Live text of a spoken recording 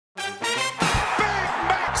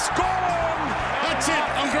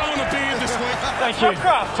Thank you.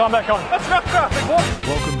 Time back on. That's Ruffcraft, big boy.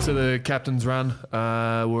 Welcome to the Captain's Run.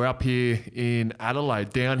 We're up here in Adelaide.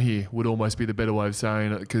 Down here would almost be the better way of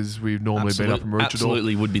saying it because we've normally been up in Maroochydore.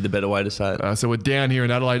 Absolutely would be the better way to say it. So we're down here in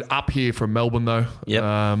Adelaide, up here from Melbourne though. Yep.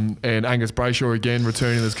 And Angus Brayshaw again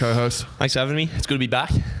returning as co-host. Thanks for having me. It's good to be back.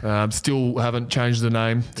 Still haven't changed the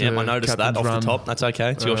name. Yeah, I noticed Captain's that off Run. the top. That's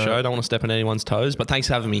okay. It's your show. I don't want to step on anyone's toes, but thanks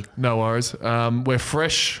for having me. No worries. We're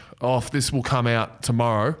fresh off. This will come out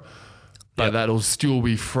tomorrow. But Yep. that'll still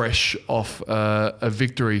be fresh off a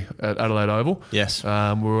victory at Adelaide Oval. Yes. We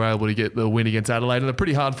were able to get the win against Adelaide in a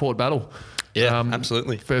pretty hard-fought battle. Yeah,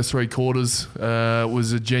 absolutely. First three quarters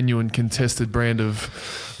was a genuine contested brand of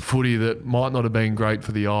footy that might not have been great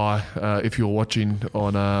for the eye if you were watching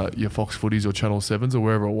on your Fox Footies or Channel 7s or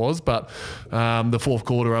wherever it was. But the fourth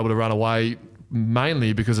quarter were able to run away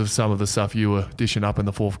mainly because of some of the stuff you were dishing up in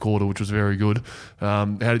the fourth quarter, which was very good. How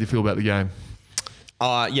did you feel about the game?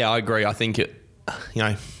 Yeah, I agree. I think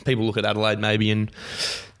people look at Adelaide maybe and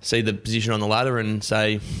see the position on the ladder and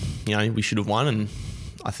say, we should have won. And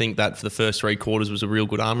I think that for the first three quarters was a real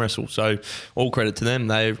good arm wrestle. So all credit to them.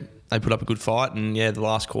 They put up a good fight. And yeah, the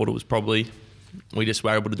last quarter was probably, we just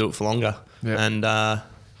were able to do it for longer. Yep.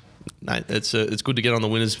 And it's good to get on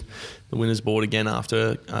the winners board again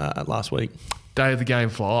after last week. Day of the game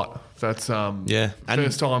flight. That's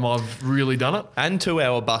first time I've really done it. And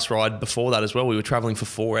 2-hour bus ride before that as well. We were travelling for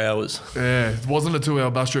 4 hours. Yeah, it wasn't a 2-hour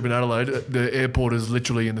bus trip in Adelaide. The airport is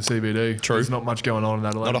literally in the CBD. True. There's not much going on in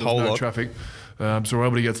Adelaide. Not a whole There's no lot. traffic. So we're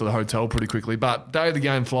able to get to the hotel pretty quickly. But day of the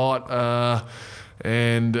game flight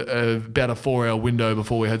and about a 4-hour window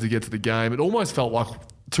before we had to get to the game. It almost felt like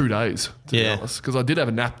 2 days, to be honest, because I did have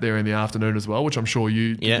a nap there in the afternoon as well, which I'm sure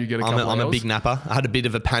you get a couple of hours? I'm a big napper. I had a bit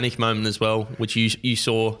of a panic moment as well, which you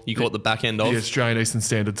saw, you caught the back end of. The Australian Eastern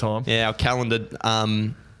Standard Time. Yeah, our calendar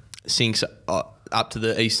syncs up to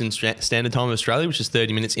the Eastern Standard Time of Australia, which is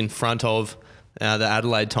 30 minutes in front of the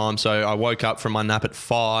Adelaide time. So I woke up from my nap at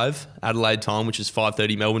 5 Adelaide time, which is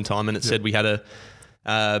 5:30 Melbourne time, and it said we had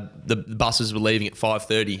the buses were leaving at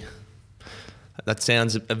 5:30. That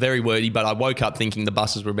sounds very wordy, but I woke up thinking the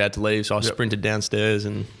buses were about to leave, so I sprinted downstairs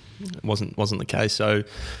and it wasn't the case. So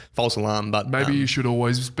false alarm. But maybe you should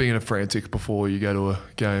always be in a frantic before you go to a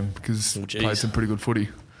game because you played some pretty good footy.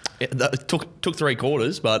 It took 3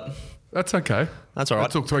 quarters, but that's okay. That's all right.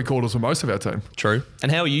 It took 3 quarters for most of our team. True.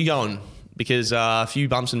 And how are you going? Because a few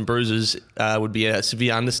bumps and bruises would be a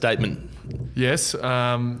severe understatement. Yes.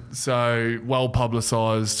 So well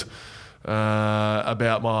publicised.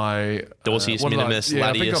 About my dorsius minimus, latius.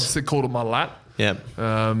 I think I've called it my lat. Yeah.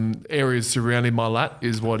 Areas surrounding my lat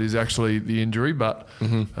is what is actually the injury, but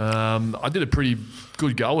I did a pretty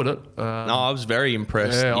good go at it. I was very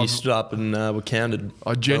impressed. You stood up and were counted.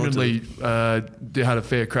 I genuinely had a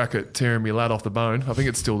fair crack at tearing my lat off the bone. I think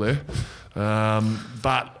it's still there.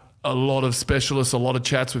 But a lot of specialists, a lot of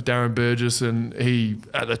chats with Darren Burgess, and he,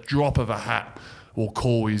 at the drop of a hat, will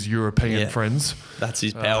call his European friends. That's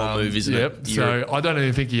his power move, isn't it? So I don't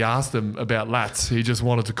even think he asked them about lats. He just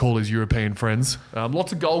wanted to call his European friends.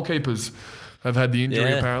 Lots of goalkeepers have had the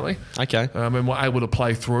injury apparently. Okay. And were able to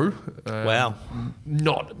play through. Wow.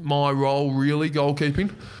 Not my role really,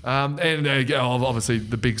 goalkeeping. And obviously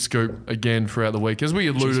the big scoop again throughout the week, as we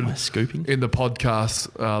alluded in the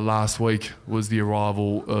podcast last week, was the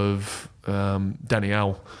arrival of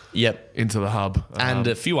Danielle into the hub. And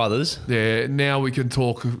a few others. Yeah, now we can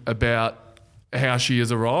talk about how she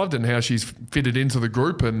has arrived and how she's fitted into the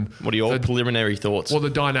group. And what are your preliminary thoughts? Well, the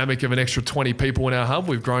dynamic of an extra 20 people in our hub.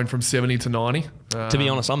 We've grown from 70 to 90. To be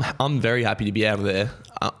honest, I'm very happy to be out of there,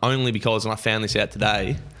 only because, and I found this out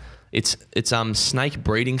today, it's snake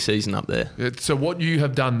breeding season up there. So what you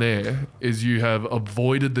have done there is you have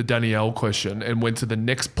avoided the Danielle question and went to the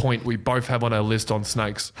next point we both have on our list on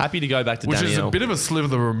snakes. Happy to go back to Danielle. Which is a bit of a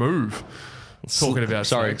slither remove. Talking about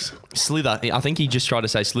snakes. Slither. I think he just tried to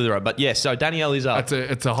say slitherer, but yes. So Danielle is up.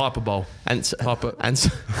 It's a hyperbole. And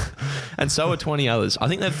so are 20 others. I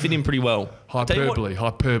think they've fit in pretty well.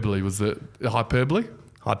 Hyperbole was the hyperbole.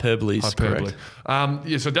 Hyperbole is correct.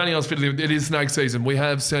 So Danielle's fitted in. It is snake season. We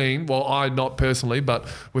have seen, well, I not personally, but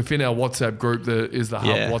within our WhatsApp group that is the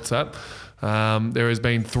Hub WhatsApp, there has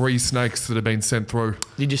been 3 snakes that have been sent through.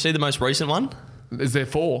 Did you see the most recent one? Is there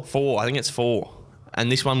 4? 4. I think it's 4. And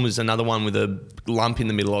this one was another one with a lump in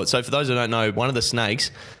the middle of it. So for those who don't know, one of the snakes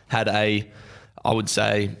had I would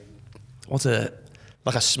say,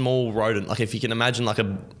 like a small rodent. Like if you can imagine like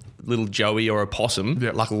little joey or a possum,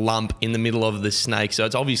 Yep. like lump in the middle of the snake. So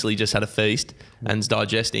it's obviously just had a feast and it's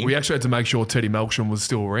digesting. We actually had to make sure Teddy Melksham was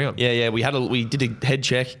still around. Yeah. We did a head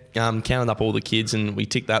check, counted up all the kids, and we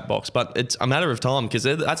ticked that box. But it's a matter of time because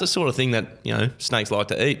that's the sort of thing that snakes like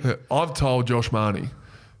to eat. I've told Josh Marnie,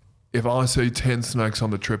 if I see 10 snakes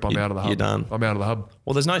on the trip, I'm out of the hub. You're done. I'm out of the hub.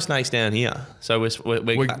 Well, there's no snakes down here, so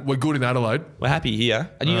We're good in Adelaide. we're happy here.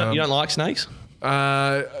 And you don't like snakes?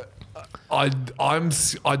 I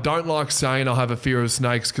don't like saying I have a fear of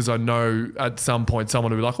snakes because I know at some point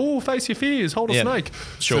someone will be like, "Oh, face your fears, hold a snake."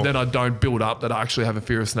 Sure. So then I don't build up that I actually have a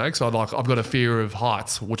fear of snakes. I've got a fear of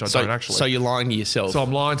heights, which I don't actually. So you're lying to yourself. So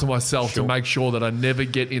I'm lying to myself Sure. to make sure that I never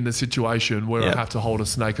get in the situation where I have to hold a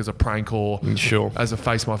snake as a prank or as a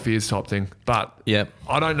face my fears type thing. But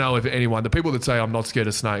I don't know if anyone, the people that say I'm not scared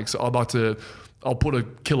of snakes, I'll put a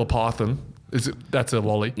killer python. That's a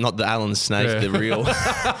lolly. Not the Allen snake, the real,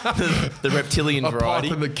 the reptilian variety. A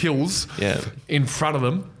python that kills in front of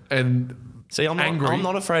them and See, I'm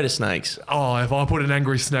not afraid of snakes. Oh, if I put an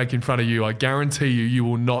angry snake in front of you, I guarantee you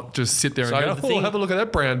will not just sit there and go, have a look at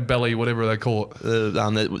that brown belly, whatever they call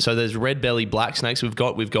it. So there's red belly black snakes. We've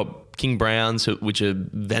got king browns, which are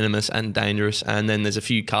venomous and dangerous, and then there's a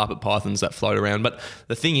few carpet pythons that float around. But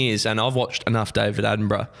the thing is, and I've watched enough David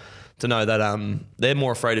Attenborough to know that they're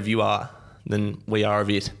more afraid of you than we are of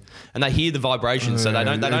it. And they hear the vibrations, so they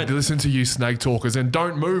don't listen to you snake talkers and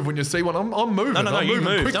don't move when you see one. I'm moving. No, I'm you moving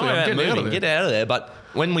move. quickly. Don't worry I'm about getting moving. Get out of there. But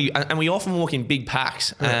when we often walk in big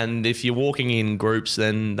packs, and if you're walking in groups,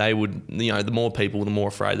 then they would, the more people, the more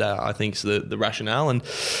afraid they are. I think is the rationale.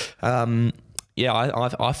 And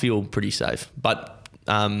I feel pretty safe, but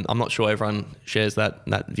I'm not sure everyone shares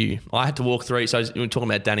that view. I had to walk 3. So we were talking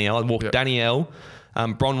about Danielle. I walked Danielle,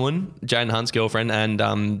 Bronwyn, Jane Hunt's girlfriend,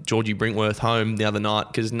 and Georgie Brinkworth home the other night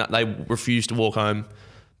because they refused to walk home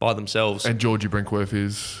by themselves. And Georgie Brinkworth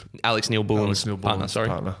is Alex Neil Bullen's partner.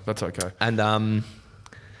 Partner. That's okay. And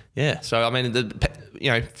so I mean,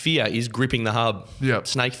 fear is gripping the hub. Yeah,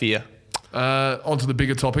 snake fear. Onto the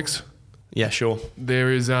bigger topics. Yeah, sure.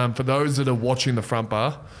 There is for those that are watching the front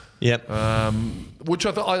bar. Yep. Which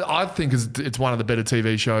I think it's one of the better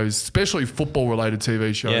TV shows, especially football-related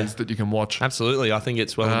TV shows that you can watch. Absolutely. I think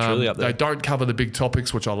it's well and truly up there. They don't cover the big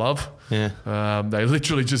topics, which I love. Yeah. They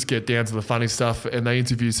literally just get down to the funny stuff, and they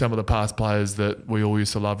interview some of the past players that we all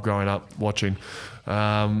used to love growing up watching.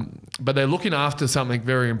 But they're looking after something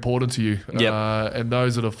very important to you. Yep. And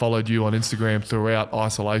those that have followed you on Instagram throughout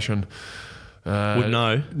isolation would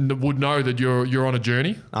know that you're on a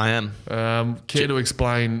journey. I am. Care to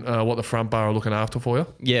explain what the front bar are looking after for you?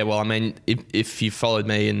 Yeah, well, I mean, if you followed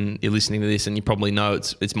me and you're listening to this, and you probably know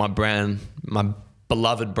it's my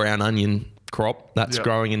beloved brown onion crop that's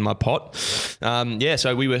growing in my pot.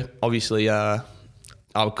 So we were obviously.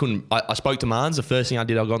 I spoke to Marnes. The first thing I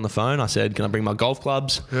did, I got on the phone. I said, "Can I bring my golf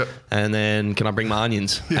clubs?" Yep. And then, "Can I bring my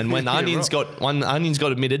onions?" And when the onions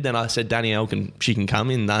got admitted, then I said, "Danielle can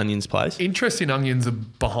come in the onions place." Interesting, onions are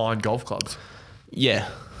behind golf clubs. Yeah.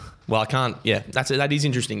 Well, I can't. Yeah, that is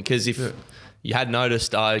interesting because if you had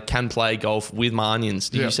noticed, I can play golf with my onions.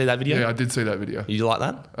 Did you see that video? Yeah, I did see that video. You like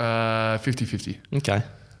that? 50-50. Okay.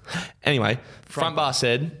 Anyway, front bar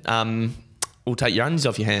said, we'll take your onions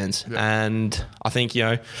off your hands. Yep. And I think,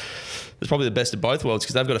 it's probably the best of both worlds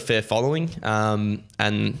because they've got a fair following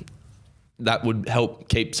and that would help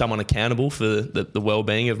keep someone accountable for the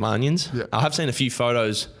well-being of my onions. Yep. I have seen a few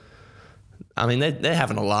photos. I mean, they're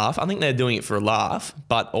having a laugh. I think they're doing it for a laugh,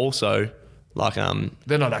 but also like...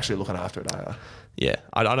 they're not actually looking after it, are they? Yeah,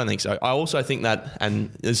 I don't think so. I also think that,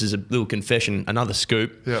 and this is a little confession, another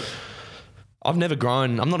scoop. Yep. I'm not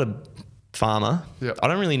a farmer. Yep. I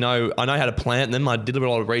don't really know. I know how to plant them. I did a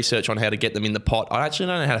lot of research on how to get them in the pot. I actually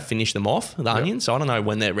don't know how to finish them off, the onions, so I don't know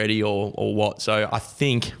when they're ready or what. So I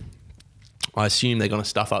assume they're going to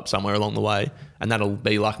stuff up somewhere along the way, and that'll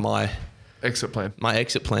be like my exit plan.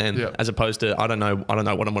 Yep. As opposed to I don't know what I'm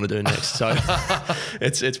going to do next. So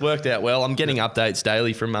it's worked out well. I'm getting updates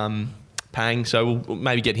daily from Pang, so we'll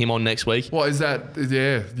maybe get him on next week. What is that?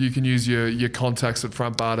 Yeah, you can use your contacts at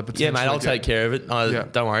front bar to potentially. Yeah, mate, I'll take care of it.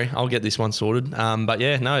 Don't worry, I'll get this one sorted. But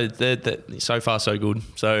yeah, no, they're so far so good.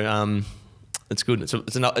 So it's good.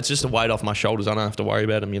 It's just a weight off my shoulders. I don't have to worry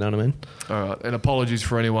about them. You know what I mean? All right, and apologies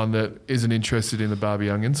for anyone that isn't interested in the Barbie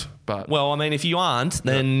onions. But well, I mean, if you aren't,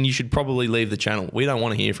 then you should probably leave the channel. We don't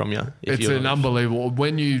want to hear from you. It's an unbelievable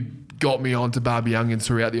when you got me onto Barbie onions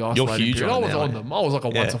throughout the isolating huge period. I right was now, on yeah. them. I was like a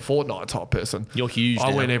once Yeah. a fortnight type person. You're huge I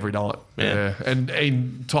now. went every night. Yeah.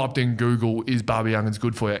 And typed in Google, is Barbie onions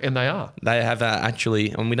good for you? And they are. They have actually,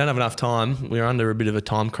 and we don't have enough time. We're under a bit of a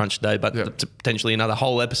time crunch today, but Yeah. potentially another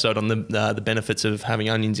whole episode on the benefits of having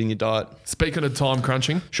onions in your diet. Speaking of time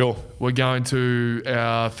crunching, Sure. we're going to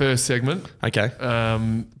our first segment. Okay.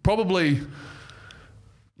 Probably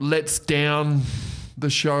lets down the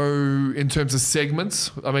show in terms of segments.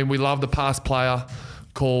 I mean, we love the past player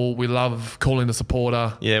call. We love calling the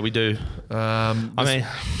supporter. Yeah, we do. I mean,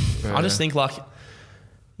 I just think like,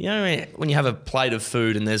 you know, when you have a plate of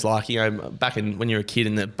food and there's like, you know, back in when you're a kid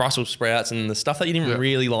and the Brussels sprouts and the stuff that you didn't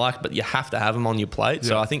really like, but you have to have them on your plate.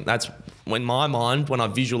 So I think that's when my mind, when I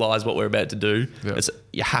visualize what we're about to do, it's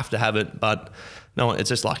you have to have it. But no, it's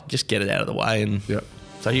just like, just get it out of the way. And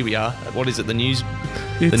so here we are. What is it? The news?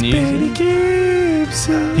 It's the news. Benny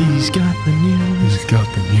Gibson. He's got the news. He's got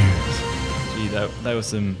the news. Gee, they were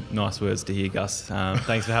some nice words to hear, Gus.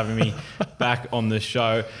 Thanks for having me back on the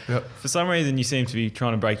show. Yep. For some reason, you seem to be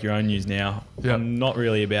trying to break your own news now. Yep. I'm not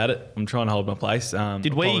really about it. I'm trying to hold my place.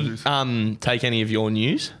 Did we take any of your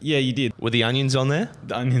news? Yeah, you did. Were the onions on there?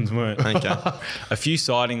 The onions weren't. Okay. A few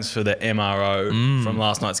sightings for the MRO from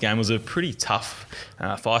last night's game. It was a pretty tough,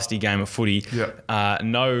 feisty game of footy. Yep.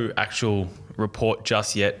 No actual report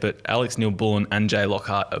just yet, but Alex Neil-Bullen and Jay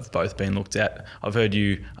Lockhart have both been looked at. I've heard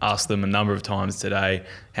you ask them a number of times today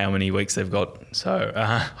how many weeks they've got. So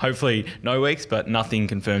hopefully no weeks, but nothing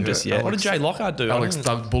confirmed just yet. What did Jay Lockhart do? Alex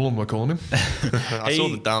Doug Bullen, we're calling him. I saw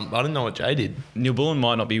the dump. I didn't know what Jay did. Neil-Bullen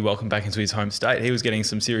might not be welcome back into his home state. He was getting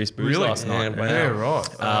some serious booze last night. Wow. Yeah,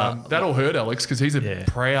 right. That'll hurt Alex because he's a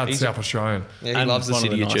proud South Australian. Yeah, he And loves the one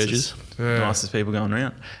city of churches. Nicest people going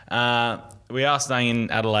around. We are staying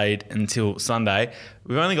in Adelaide until Sunday.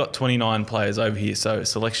 We've only got 29 players over here, so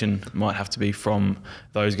selection might have to be from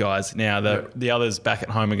those guys. Now, the others back at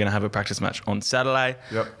home are going to have a practice match on Saturday.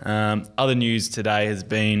 Other news today has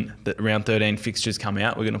been that round 13 fixtures come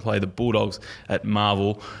out. We're going to play the Bulldogs at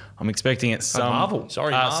Marvel. I'm expecting it some... Marvel?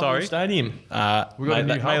 Marvel Stadium. We got a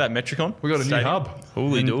new hub. That Metricon. We got a new hub.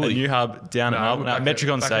 Holy A dooly. new hub down at Marvel. back at-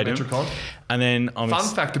 Metricon back at Stadium. Metricon. And then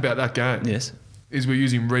Fun fact about that game. Yes. Is we're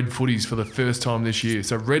using red footies for the first time this year.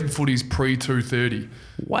 So red footies pre-2:30.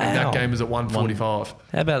 Wow. And that game is at 1:45.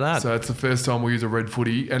 How about that? So it's the first time we use a red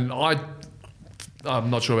footy. And I'm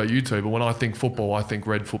not sure about you two, but when I think football, I think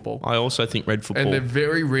red football. I also think red football. And they're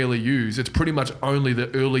very rarely used. It's pretty much only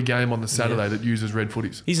the early game on the Saturday that uses red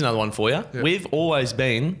footies. Here's another one for you. Yeah. We've always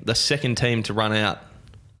been the second team to run out.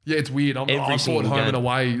 Yeah, it's weird. I thought single home game. and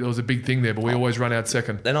away, there was a big thing there, but we always run out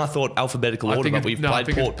second. Then I thought alphabetical I order, think but it's, we've I played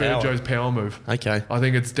think Port it's Power. Burjo's power move. Okay. I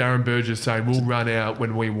think it's Darren Burgess saying we'll run out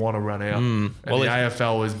when we want to run out. And Well, the if-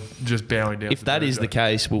 AFL is just bowing down. If to that is Burjo. the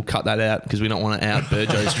case, we'll cut that out because we don't want to out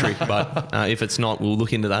Burjo's trick. But if it's not, we'll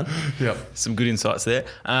look into that. Yep. Some good insights there.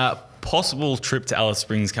 Possible trip to Alice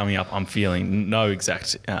Springs coming up. I'm feeling no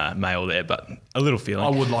exact mail there, but a little feeling. I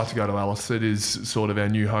would like to go to Alice. It is sort of our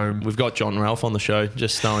new home. We've got John Ralph on the show,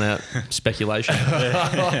 just throwing out speculation.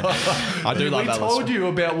 I do love We Alice. told you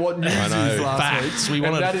about what news I know. is last Facts. week. We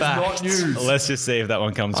and wanted that is facts. not news. Let's just see if that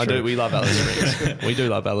one comes I true. do. We love Alice Springs. We do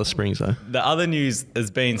love Alice Springs, though. The other news has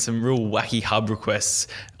been some real wacky hub requests.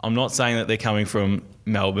 I'm not saying that they're coming from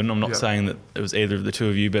Melbourne. I'm not Yep. saying that it was either of the two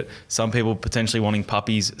of you, but some people potentially wanting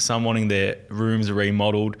puppies, some wanting their rooms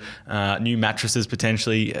remodelled, new mattresses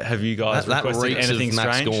potentially. Have you guys That requested reeks anything of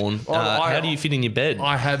Max strange? Gawn. I- How do you fit in your bed?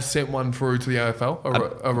 I have sent one through to the AFL,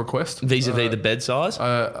 a request. Vis-a-vis the bed size?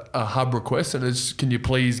 A hub request, and it's, can you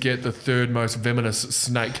please get the third most venomous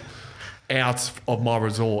snake out of my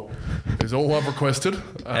resort? Is all I've requested.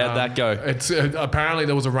 How'd that go? It's apparently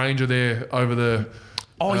there was a ranger there over the.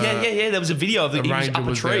 Oh, yeah. There was a video of The he was ranger up a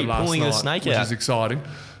was there tree last pulling night, the snake which out. is exciting.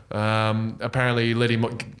 Apparently, he let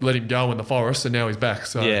him go in the forest, and now he's back.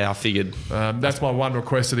 So Yeah, I figured. that's my one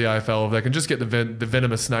request to the AFL. If they can just get the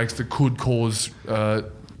venomous snakes that could cause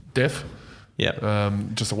death, Yeah.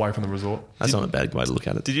 just away from the resort. That's not a bad way to look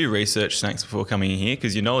at it. Did you research snakes before coming in here?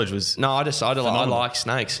 Because your knowledge was... No, I Phenomenal. like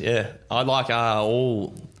snakes. Yeah, I like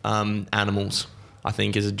all animals. I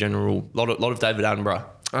think is a general lot of David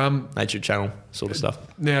Attenborough, Nature Channel sort of stuff.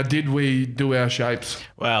 Now, did we do our shapes?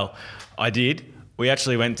 Well, I did. We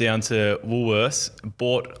actually went down to Woolworths,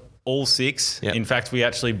 bought all 6. Yep. In fact, we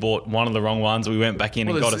actually bought one of the wrong ones. We went back in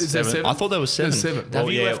and got a is there 7. I thought there was 7. There's 7.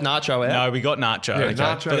 Have you left Nacho out? No, we got Nacho. Yeah,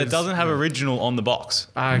 Nacho but it is- doesn't have original on the box.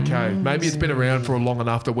 Okay, maybe it's been around for long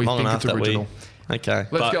enough that we Long think enough it's that original. Okay.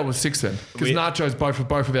 Let's go with 6 then, because we- Nacho's both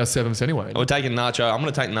of our 7s anyway. We're taking Nacho. I'm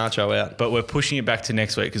going to take Nacho out. But we're pushing it back to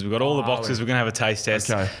next week because we've got all the boxes. We're going to have a taste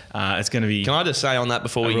test. Okay. It's going to be... Can I just say on that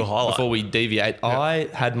before real highlight. we deviate? I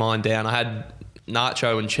had mine down. I had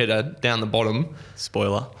Nacho and cheddar down the bottom.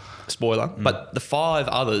 Spoiler. But the 5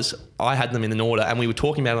 others, I had them in an order, and we were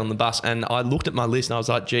talking about it on the bus. And I looked at my list, and I was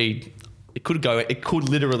like, "Gee, it could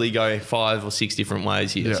literally go 5 or 6 different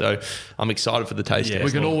ways here." Yeah. So I'm excited for the taste Yeah. test.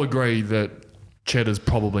 We can all agree that Cheddar's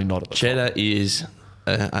probably not at the top. Cheddar is.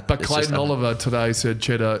 But it's Clayton just- Oliver today said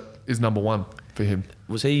Cheddar is number 1 for him.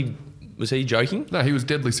 was he joking? No, he was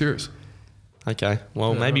deadly serious. Okay.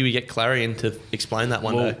 Well, maybe we get Clarion to explain that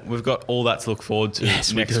one Well, day. we've got all that to look forward to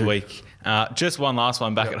Yes, we next do. week. Just one last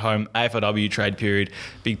one back at home. AFLW trade period,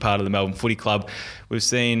 big part of the Melbourne Footy Club. We've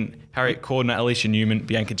seen Harriet Cordner, Alicia Newman,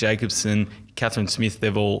 Bianca Jacobson, Catherine Smith.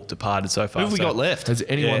 They've all departed so far. Who have we So, got left? Has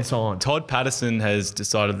anyone signed? Todd Patterson has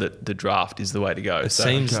decided that the draft is the way to go. It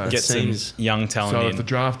seems- Okay. it get seems- some young talent So in. if the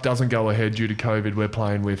draft doesn't go ahead due to COVID, we're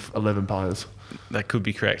playing with 11 players. That could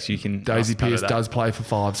be correct. You can Daisy ask Pat Pearce that. does play for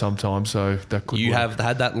 5 sometimes, so that could You work. have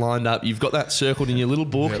had that lined up. You've got that circled in your little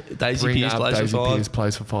book. Yep. Daisy Bring Pearce up plays Daisy for 5. Pearce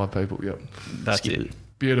plays for 5 people. Yep. That's Skip it. it.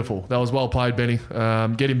 Beautiful. That was well played, Benny.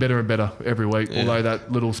 Getting better and better every week. Although that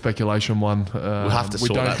little speculation one, have to we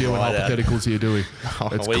sort don't that deal right with out. hypotheticals here, do we?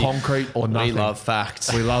 It's We- concrete or nothing. We love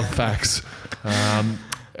facts. We love facts.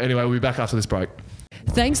 Anyway, we'll be back after this break.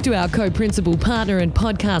 Thanks to our co-principal partner and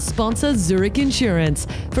podcast sponsor, Zurich Insurance.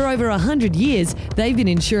 For over 100 years, they've been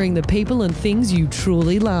insuring the people and things you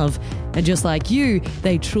truly love. And just like you,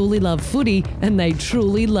 they truly love footy and they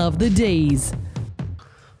truly love the D's.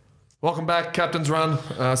 Welcome back, Captain's Run,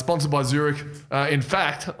 sponsored by Zurich. In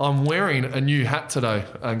fact, I'm wearing a new hat today,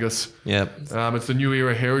 Angus. Yep. It's the New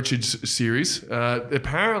Era Heritage Series.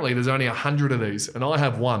 Apparently, there's only 100 of these, and I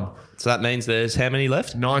have one. So that means there's how many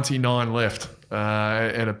left? 99 left.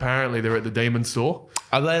 And apparently, they're at the Demon Store.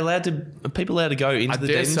 Are people allowed to go into I the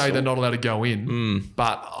dare Demon say store? they're not allowed to go in,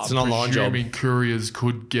 but an online job. presuming couriers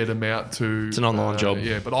could get them out to... It's an online job.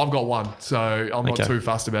 Yeah, but I've got one, so I'm not Okay. too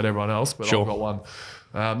fussed about everyone else, but Sure. I've got one.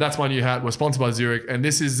 That's my new hat. We're sponsored by Zurich, and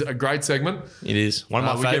this is a great segment. It is. One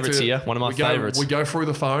of We my get favourites to- here. One of my we go- favourites. We go through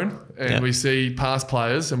the phone and Yeah. we see past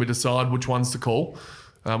players and we decide which ones to call.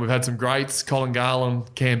 We've had some greats: Colin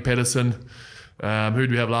Garland, Cam Pedersen. Who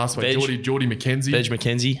did we have last week? Veg. Geordie McKenzie. Veg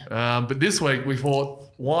McKenzie. But this week we thought,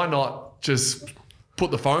 why not just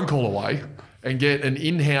put the phone call away and get an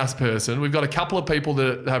in-house person? We've got a couple of people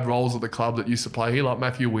that have roles at the club that used to play here, like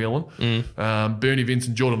Matthew Whelan, Bernie Vince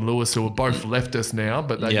and Jordan Lewis, who are both left us now,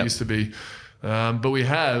 but they Yep. used to be. But we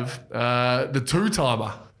have the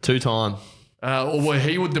two-timer. 2-time. Or where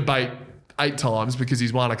he would debate 8 times because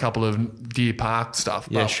he's won a couple of Deer Park stuff.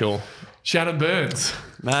 Yeah, But sure. Shannon Byrnes,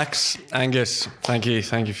 Max, Angus, thank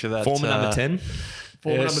you for that. Former number 10.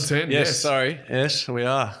 former yes, number 10. Yes, sorry. Yes, we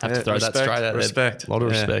are. Have to throw that straight out there. Respect. A lot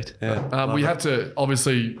of Yeah, respect. Yeah. We have to,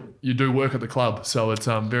 obviously, you do work at the club, so it's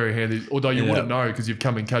very handy. Although you Yeah. wouldn't know because you've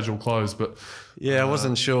come in casual clothes, but Yeah, I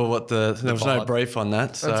wasn't sure what there was no vibe. brief on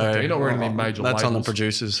that. So okay. You're not wearing any major That's on the labels.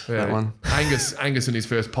 producers, yeah. that one. Angus in his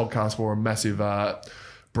first podcast wore a massive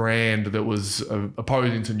brand that was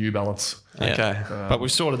opposing to New Balance. Yeah. Okay. But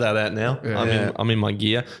we've sorted that out now. Yeah. I'm in my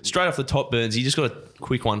gear. Straight off the top, Burns, you just got a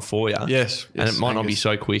quick one for you. Yes, And it might not be Angus.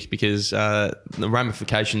 so quick because the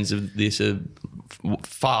ramifications of this are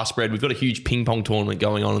far spread. We've got a huge ping pong tournament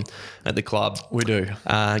going on at the club. We do.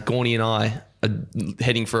 Gawny and I are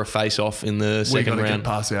heading for a face-off in the We're second going to round. get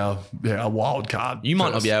past our wild card. You might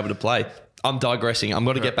not first. be able to play. I'm digressing. I'm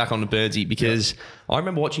going to get back on to Birdsy because I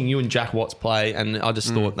remember watching you and Jack Watts play, and I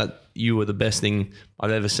just thought that you were the best thing I've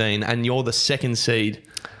ever seen. And you're the second seed.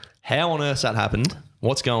 How on earth that happened?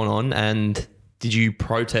 What's going on? And did you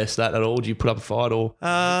protest that at all? Did you put up a fight or?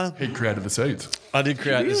 He created the seeds. I did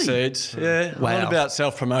create the seeds. Yeah. Wow. Not about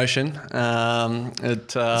self-promotion. Is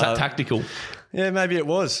that tactical? Yeah, maybe it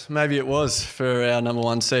was. Maybe it was for our number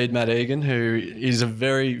 1 seed, Matt Egan, who is a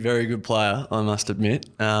very, very good player, I must admit.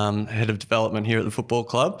 Head of development here at the football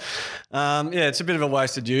club. Yeah, it's a bit of a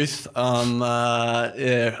wasted youth.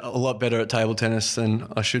 Yeah, a lot better at table tennis than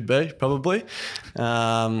I should be, probably.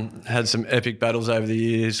 Had some epic battles over the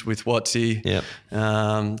years with Watsy,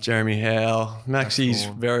 Yep. Jeremy Howe. Maxie's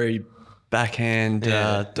very backhand Just hit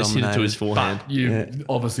it to dominated. his forehand. But you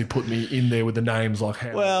obviously put me in there with the names like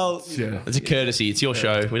how. Well, yeah. It's a courtesy. It's your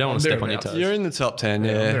show. We don't want to step on your Thereabouts. toes. You're in the top 10,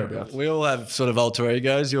 Yeah, yeah. thereabouts. We all have sort of alter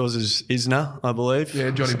egos. Yours is Isna, I believe. Yeah,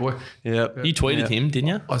 Johnny boy. Yep. You tweeted him, didn't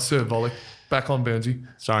you? I serve volley. Back on Burnsy.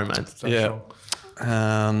 Sorry, mate. So Yeah. strong.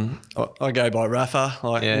 I go by Rafa.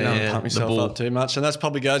 Like, Yeah, don't yeah, pump the myself bull. up too much, and that's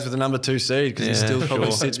probably goes with the number 2 seed because he Yeah, still probably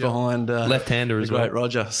sure. sits behind Left-hander the as great well.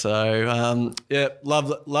 Roger. So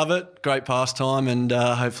love it. Great pastime, and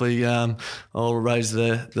hopefully I'll raise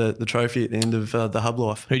the trophy at the end of the hub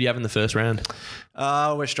life. Who do you have in the first round?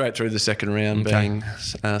 We're straight through the second round, Okay. being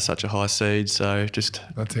such a high seed. So just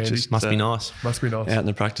That's handy. Must be nice. Must be nice. out in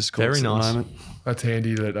the practice courts Very at nice. the moment. That's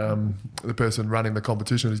handy that the person running the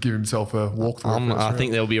competition has given himself a walkthrough. I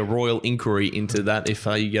think there'll be a royal inquiry into that if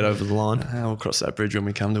you get over the line. We'll cross that bridge when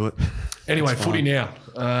we come to it. Anyway, footy now.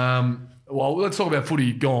 Well, let's talk about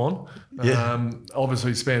footy gone. Yeah.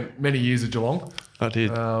 Obviously spent many years at Geelong. I did.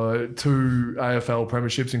 2 AFL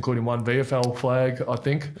premierships, including 1 VFL flag, I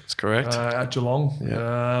think. That's correct. At Geelong.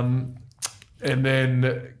 Yeah. And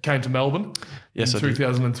then came to Melbourne Yes, in I did.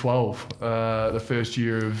 2012, the first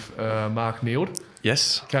year of Mark Neild.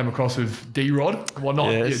 Yes. Came across with D-Rod. Well,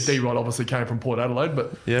 not Yes. D-Rod obviously came from Port Adelaide,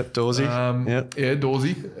 but Yep. Dawsey. Yep. yeah,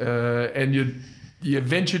 Dawsey. And you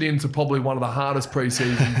ventured into probably one of the hardest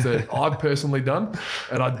pre-seasons that I've personally done.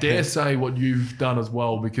 And I dare say what you've done as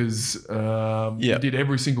well because you Yep. did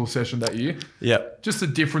every single session that year. Yep. Just the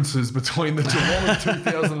differences between the Geelong of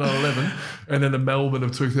 2011 and then the Melbourne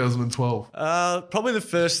of 2012. Probably the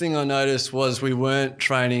first thing I noticed was we weren't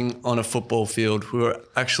training on a football field. We were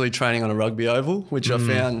actually training on a rugby oval, which I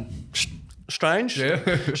found strange. Yeah.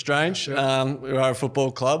 Strange. We are a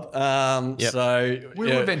football club. Yep. So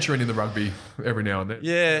We were venturing in the rugby every now and then.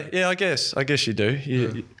 yeah, I guess you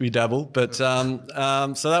do. We dabble, but so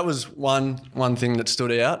that was one thing that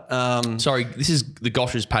stood out. Sorry, this is the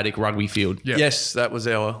Gosh's Paddock rugby field. Yeah. Yes, that was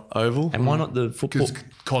our oval. And why not the football? Because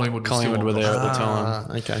Collingwood Collingwood were there at the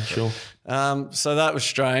time. Okay, sure. So that was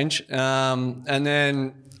strange. And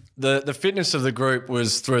then the fitness of the group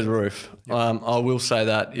was through the roof. I will say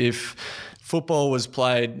that if football was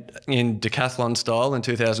played in decathlon style in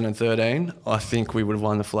 2013, I think we would have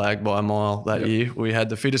won the flag by a mile that year. We had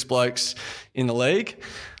the fittest blokes in the league.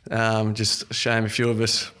 Just a shame a few of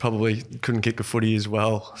us probably couldn't kick a footy as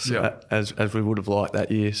well as we would have liked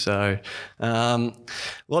that year. So a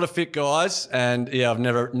lot of fit guys, and I've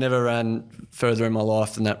never ran further in my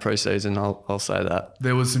life than that pre-season. I'll say that.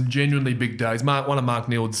 There was some genuinely big days. One of Mark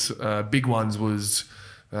Neild's big ones was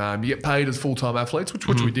you get paid as full-time athletes, which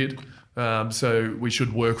we did. So we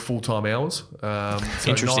should work full-time hours. So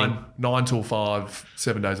Interesting. 9 till 5,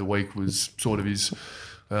 7 days a week was sort of his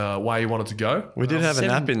way he wanted to go. We did have a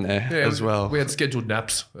nap in there as well. We had scheduled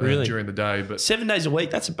naps Really? during the day, but 7 days a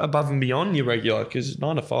week, that's above and beyond your regular because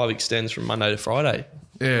 9 to 5 extends from Monday to Friday.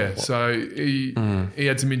 yeah. So he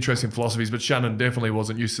had some interesting philosophies, but Shannon definitely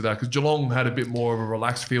wasn't used to that because Geelong had a bit more of a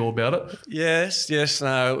relaxed feel about it. Yes.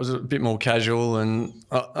 No, it was a bit more casual, and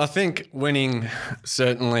I think winning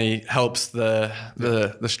certainly helps the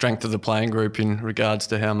strength of the playing group in regards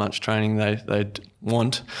to how much training they'd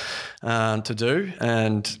want to do.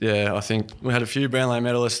 And I think we had a few Brownlow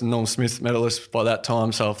medalists and Norm Smith medalists by that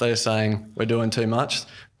time. So if they're saying we're doing too much,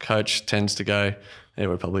 coach tends to go, yeah,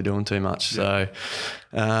 we're probably doing too much. So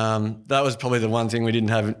that was probably the one thing we didn't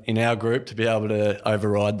have in our group to be able to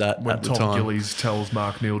override that When at the Tom time. Gillies tells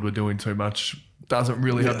Mark Neild we're doing too much, doesn't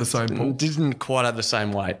really have the same pull. Didn't quite have the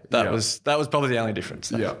same weight. That was probably the only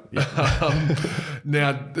difference. Yeah.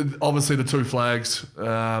 Now, obviously the 2 flags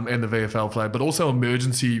and the VFL flag, but also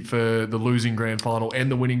emergency for the losing grand final and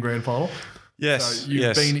the winning grand final. Yes. So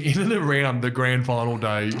you've been in and around the grand final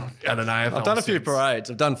day at an AFL. I've done a few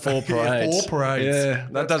parades. I've done 4 parades. 4 parades. Yeah,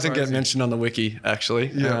 that That's doesn't crazy. get mentioned on the wiki,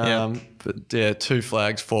 actually. Yeah. But 2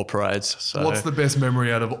 flags, 4 parades. So. What's the best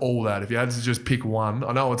memory out of all that? If you had to just pick one,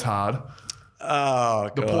 I know it's hard.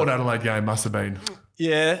 Oh, The God. Port Adelaide game must have been.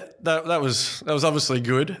 Yeah, that was obviously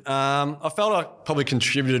good. I felt I probably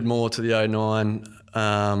contributed more to the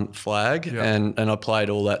 09 flag, and I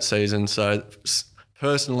played all that season. So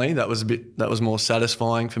personally, that was more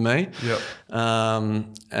satisfying for me. Yep.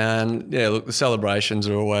 And look, the celebrations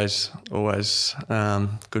are always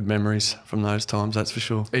good memories from those times. That's for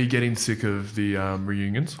sure. Are you getting sick of the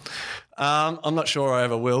reunions? I'm not sure I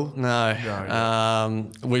ever will. No.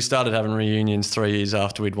 We started having reunions 3 years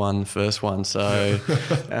after we'd won the first one. So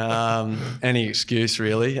any excuse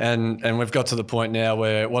really. And we've got to the point now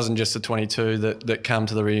where it wasn't just the 22 that come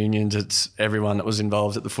to the reunions. It's everyone that was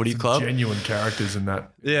involved at the footy club. Genuine characters in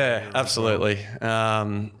that. Yeah, absolutely.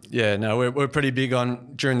 We're pretty big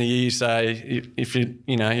on during the year. Say if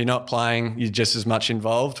you're not playing, you're just as much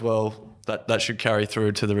involved. Well, that should carry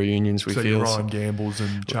through to the reunions. We feel Ryan Gambles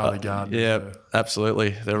and Charlie Gardner. Yeah,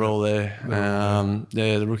 absolutely. They're all there.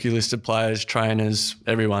 The rookie listed players, trainers,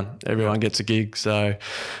 everyone gets a gig. So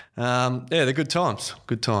they're good times.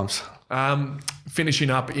 Good times. Finishing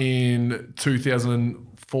up in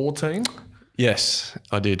 2014. Yes,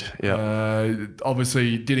 I did. Yeah.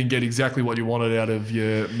 Obviously, didn't get exactly what you wanted out of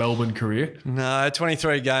your Melbourne career. No,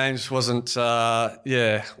 23 games wasn't what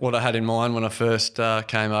I had in mind when I first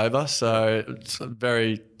came over. So it's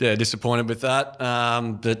very disappointed with that.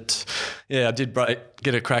 But I did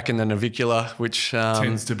get a crack in the navicular, which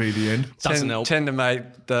tends to be the end. Doesn't help. Tend to make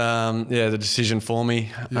the decision for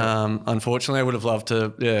me. Yeah. Unfortunately, I would have loved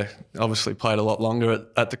to. Obviously played a lot longer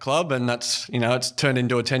at the club, and that's it's turned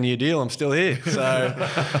into a 10-year deal. I'm still here. So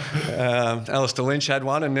Alistair Lynch had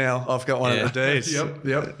one, and now I've got one at the D's. Yep.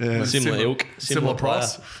 Yeah. Similar ilk. Similar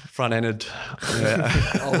price. Front-ended.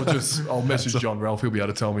 Yeah. I'll message John Ralph. He'll be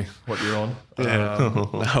able to tell me what you're on.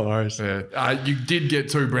 No worries. Yeah. You did get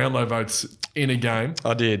 2 Brownlow votes in a game.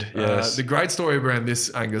 I did, yes. The great story around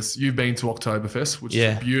this, Angus, you've been to Oktoberfest, which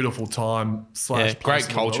is a beautiful time / great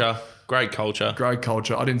culture. Great culture. Great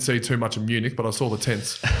culture. I didn't see too much of Munich, but I saw the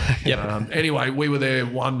tents. Yep. Anyway, we were there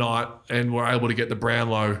one night and were able to get the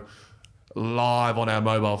Brownlow live on our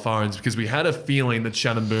mobile phones because we had a feeling that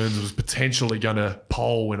Shannon Byrnes was potentially going to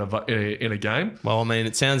poll in a game. Well, I mean,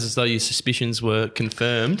 it sounds as though your suspicions were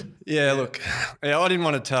confirmed. Yeah, look, I didn't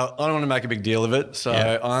want to I don't want to make a big deal of it, so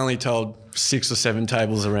I only told 6 or 7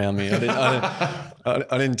 tables around me. I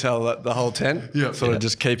didn't tell the whole tent. Yeah, sort of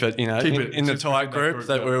just keep it, in the tight group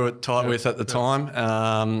that we were tight with at the time.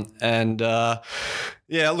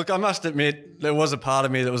 Look, I must admit there was a part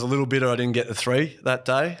of me that was a little bitter I didn't get the 3 that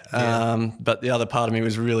day. But the other part of me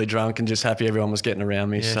was really drunk and just happy everyone was getting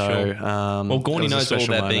around me. Yeah, so, sure. Well, Gawny knows all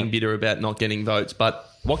about being moment. bitter about not getting votes, but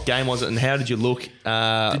what game was it and how did you look? Did you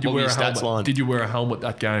what wear were your a stats helmet? line? Did you wear a helmet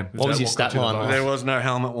that game? What was your stat line? There was no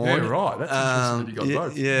helmet worn. Yeah, right. That's interesting that you got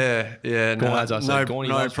both. Yeah. As I said, Gawny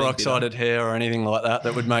No loves being peroxided hair or anything like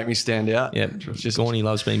that would make me stand out. Yeah, just Gawny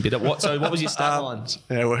loves being bitter. What was your stat line?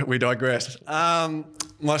 Yeah, we digress.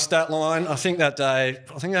 My stat line, I think that day,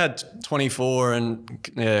 I had 24 and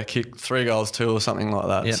kicked 3 goals, 2 or something like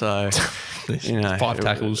that. Yep. So, 5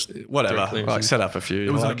 tackles. Whatever. Like set up a few.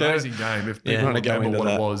 It was an amazing game. If people want to go remember into what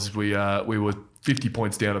that. it was, we were 50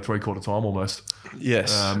 points down at 3/4 time almost.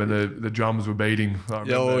 Yes. And the drums were beating. I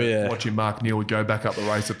remember watching Mark Neal go back up the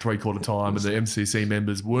race at 3/4 time, and the MCC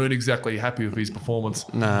members weren't exactly happy with his performance.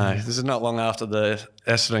 No, this is not long after the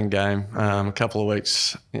Essendon game, a couple of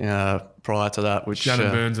weeks prior to that. Which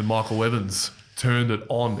Shannon Byrnes and Michael Evans turned it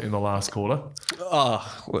on in the last quarter.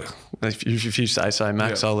 Oh, well, if you say so,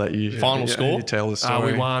 Max, I'll let you. Final score? You tell the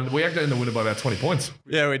story. We won. We actually ended up winning by about 20 points.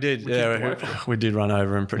 Yeah, we did. We did run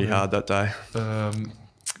over him pretty hard that day.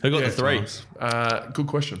 Who got the 3? Nice. Good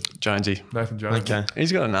question. Jonesy. Nathan Jones. Okay.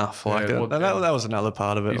 He's got enough. That was another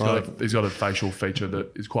part of it. He's got a facial feature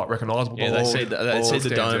that is quite recognisable. Yeah, they see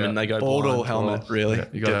the dome and they go bald blind. or helmet, really. Yeah,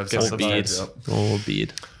 you got to have Or beard. Or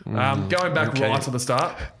beard. Going back right to the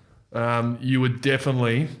start, you were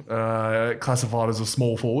definitely classified as a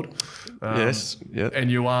small forward. Yes. Yep. And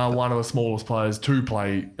you are one of the smallest players to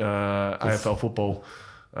play AFL football.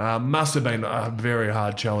 Must have been a very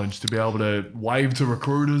hard challenge to be able to wave to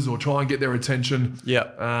recruiters or try and get their attention.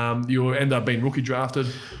 Yeah. You end up being rookie drafted.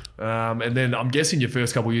 And then I'm guessing your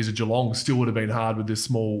first couple of years at Geelong still would have been hard with this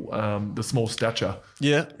the small stature.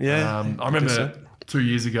 Yeah. I remember 2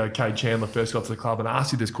 years ago, Kay Chandler first got to the club and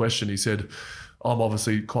asked you this question. He said, I'm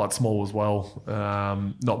obviously quite small as well.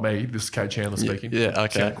 Not me. This is Kay Chandler speaking. Yeah,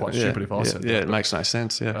 okay. Sound quite stupid if I said that. Yeah, it makes no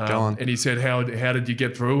sense. Yeah, go on. And he said, how did you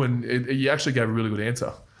get through? And you actually gave a really good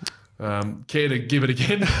answer. Care to give it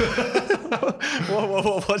again?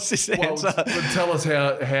 What's this answer? Tell us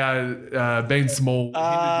how being small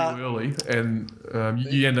hindered you early and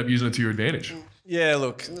you end up using it to your advantage. Yeah,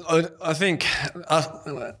 look, I think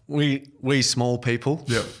we small people,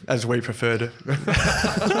 as we prefer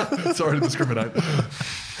to. Sorry to discriminate.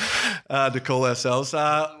 to call ourselves.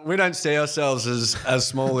 We don't see ourselves as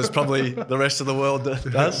small as probably the rest of the world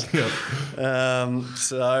does.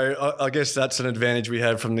 So I guess that's an advantage we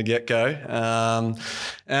have from the get-go.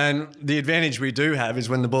 And the advantage we do have is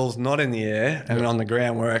when the ball's not in the air and on the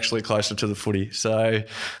ground, we're actually closer to the footy. So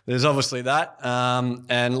there's obviously that.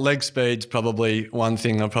 And leg speed's probably one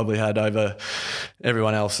thing I've probably had over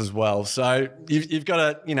everyone else as well. So you've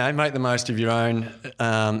got to, make the most of your own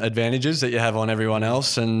advantages that you have on everyone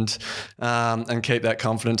else, and keep that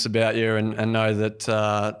confidence about you, and know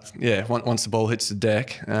that once the ball hits the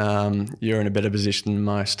deck, you're in a better position than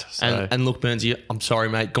most. So. And look, Burns, I'm sorry,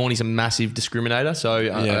 mate. Gawn is a massive discriminator, so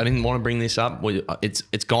I didn't want to bring this up.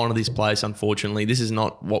 It's gone to this place, unfortunately. This is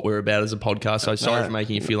not what we're about as a podcast, so sorry for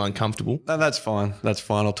making you feel uncomfortable. No, that's fine.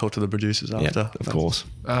 I'll talk to the producers after. Yeah, of course.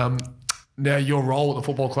 Now, your role at the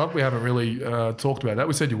football club, we haven't really talked about that.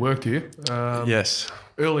 We said you worked here. Yes.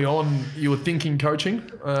 Early on, you were thinking coaching,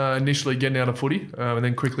 initially getting out of footy, and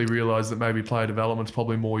then quickly realised that maybe player development's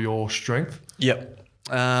probably more your strength. Yep.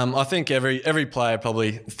 I think every player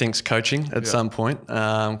probably thinks coaching at some point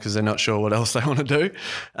because they're not sure what else they want to do.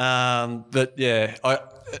 But yeah,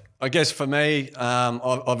 I guess for me,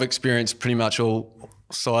 I've experienced pretty much all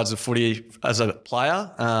sides of footy as a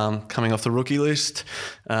player, coming off the rookie list,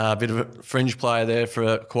 a bit of a fringe player there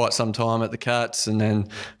for quite some time at the Cats, and then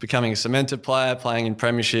becoming a cemented player, playing in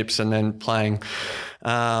premierships, and then playing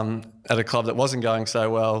at a club that wasn't going so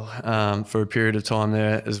well for a period of time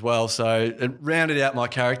there as well. So it rounded out my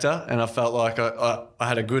character, and I felt like I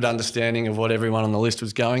had a good understanding of what everyone on the list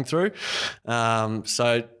was going through.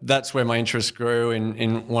 So that's where my interest grew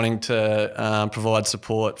in wanting to provide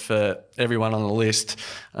support for everyone on the list,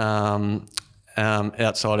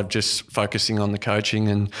 outside of just focusing on the coaching.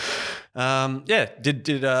 And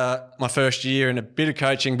did my first year in a bit of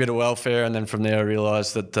coaching, bit of welfare, and then from there I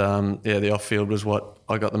realised that the off-field was what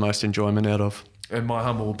I got the most enjoyment out of. In my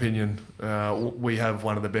humble opinion, we have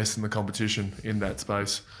one of the best in the competition in that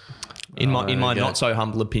space. In my not so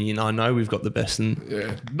humble opinion, I know we've got the best in.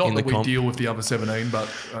 Yeah, not in that the we deal with the other 17, but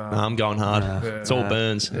I'm going hard. It's all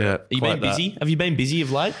Burns. Yeah, Have you been busy? Have you been busy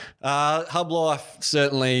of late? Hub life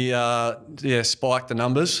certainly spiked the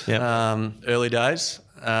numbers. Early days.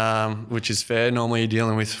 Which is fair. Normally you're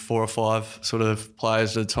dealing with 4 or 5 sort of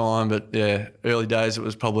players at a time, but early days it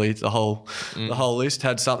was probably the whole list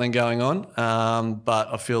had something going on.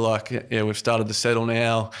 But I feel like we've started to settle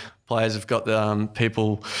now. Players have got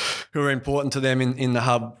people who are important to them in the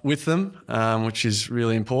hub with them, which is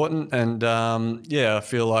really important. And I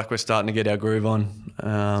feel like we're starting to get our groove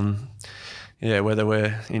on. Whether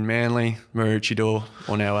we're in Manly, Maroochydore,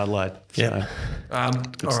 or now Adelaide. Yeah.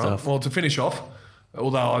 Good all stuff. Right. Well, to finish off,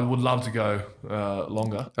 although I would love to go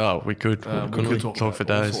longer. Oh, we could. We could talk for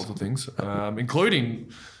days. All sorts of things, including.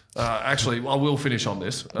 Actually, I will finish on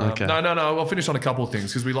this. Okay. No. I'll finish on a couple of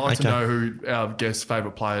things because we like to know who our guests'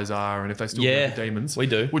 favourite players are and if they still go to Demons. We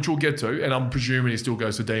do. Which we'll get to, and I'm presuming he still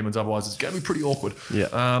goes to Demons. Otherwise, it's going to be pretty awkward.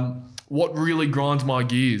 Yeah. What really grinds my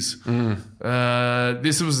gears?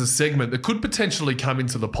 This was a segment that could potentially come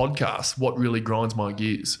into the podcast. What really grinds my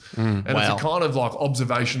gears? And it's a kind of like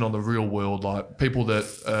observation on the real world, like people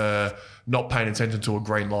that not paying attention to a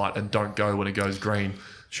green light and don't go when it goes green.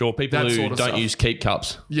 Sure, people That who sort of don't stuff. use keep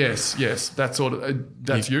cups. Yes, that sort of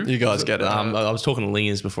that's you. You guys get it. I was talking to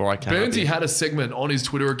Lingers before I came. Burnsy had a segment on his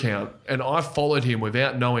Twitter account, and I followed him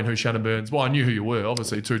without knowing who Shannon Byrnes. Well, I knew who you were,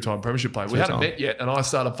 obviously 2-time premiership player. We hadn't met yet, and I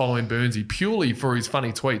started following Burnsy purely for his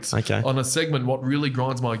funny tweets. On a segment, what really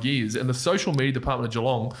grinds my gears, and the social media department of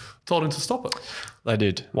Geelong told him to stop it. They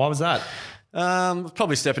did. Why was that?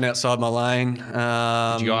 Probably stepping outside my lane.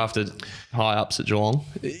 Did you go after high ups at Geelong?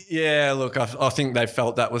 Yeah, look, I think they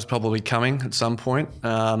felt that was probably coming at some point.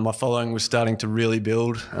 My following was starting to really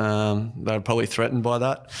build. They were probably threatened by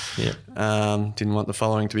that. Yeah. Didn't want the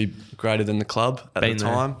following to be greater than the club at the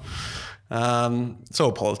time. It's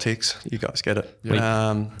all politics. You guys get it.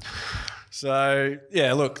 Yeah.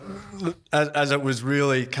 Look, as it was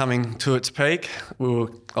really coming to its peak, I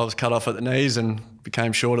was cut off at the knees and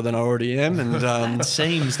became shorter than I already am. And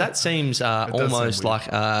that seems almost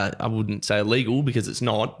like I wouldn't say illegal because it's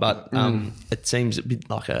not, but it seems a bit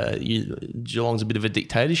like Geelong's a bit of a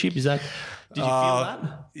dictatorship. Is that? Did you feel that?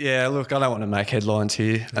 Yeah. Look, I don't want to make headlines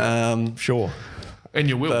here. Sure. And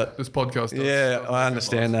you will. This podcast does. Yeah, I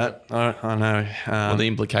understand that. I know. Well, the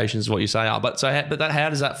implications of what you say are, but how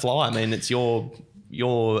does that fly? I mean, it's your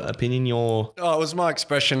your opinion, your... Oh, it was my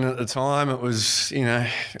expression at the time. It was, it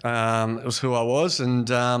was who I was. And,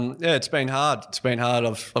 it's been hard. It's been hard.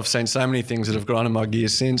 I've seen so many things that have grinded my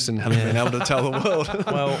gears since and haven't been able to tell the world.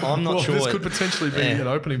 Well, I'm not sure. This could potentially be an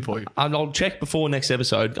opening for you. I'll check before next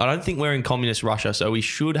episode. I don't think we're in communist Russia, so we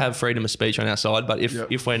should have freedom of speech on our side. But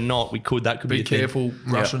if we're not, that could be a thing. Be careful.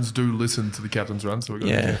 Russians do listen to the captain's run, so we've got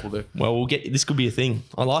to be careful there. Well, this could be a thing.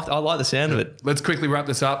 I like the sound of it. Let's quickly wrap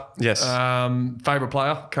this up. Yes. Favourite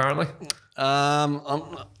player currently? I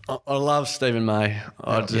love Stephen May.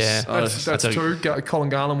 That's true. Colin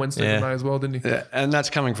Garland went Stephen May as well, didn't he? Yeah, and that's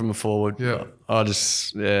coming from a forward. Yeah.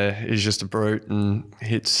 He's just a brute and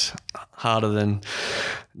hits harder than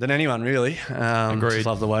anyone really. Agreed. Just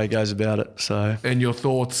love the way he goes about it. So. And your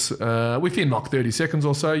thoughts, within like 30 seconds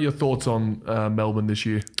or so, your thoughts on Melbourne this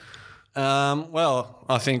year? Well,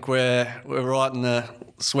 I think we're right in the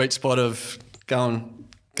sweet spot of going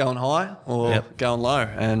high or going low,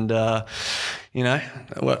 and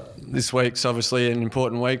this week's obviously an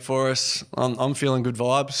important week for us. I'm feeling good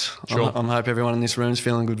vibes. Sure. I hope everyone in this room is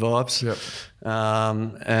feeling good vibes. Yep.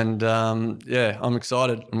 I'm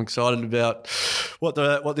excited. I'm excited about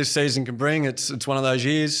what this season can bring. It's one of those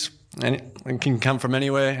years. And it can come from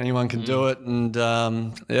anywhere. Anyone can do it, and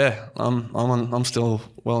I'm still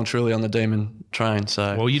well and truly on the Demon train.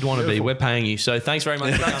 So well, you'd want to be. We're paying you, so thanks very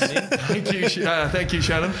much for coming in. Thank you,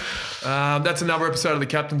 Shannon. That's another episode of the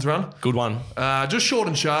Captain's Run. Good one. Just short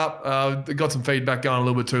and sharp. Got some feedback going a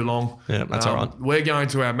little bit too long. Yeah, that's all right. We're going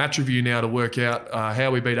to our match review now to work out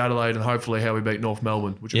how we beat Adelaide and hopefully how we beat North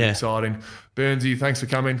Melbourne, which will be exciting. Burnsy, thanks for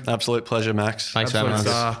coming. Absolute pleasure, Max. Thanks for having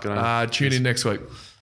us. Tune in next week.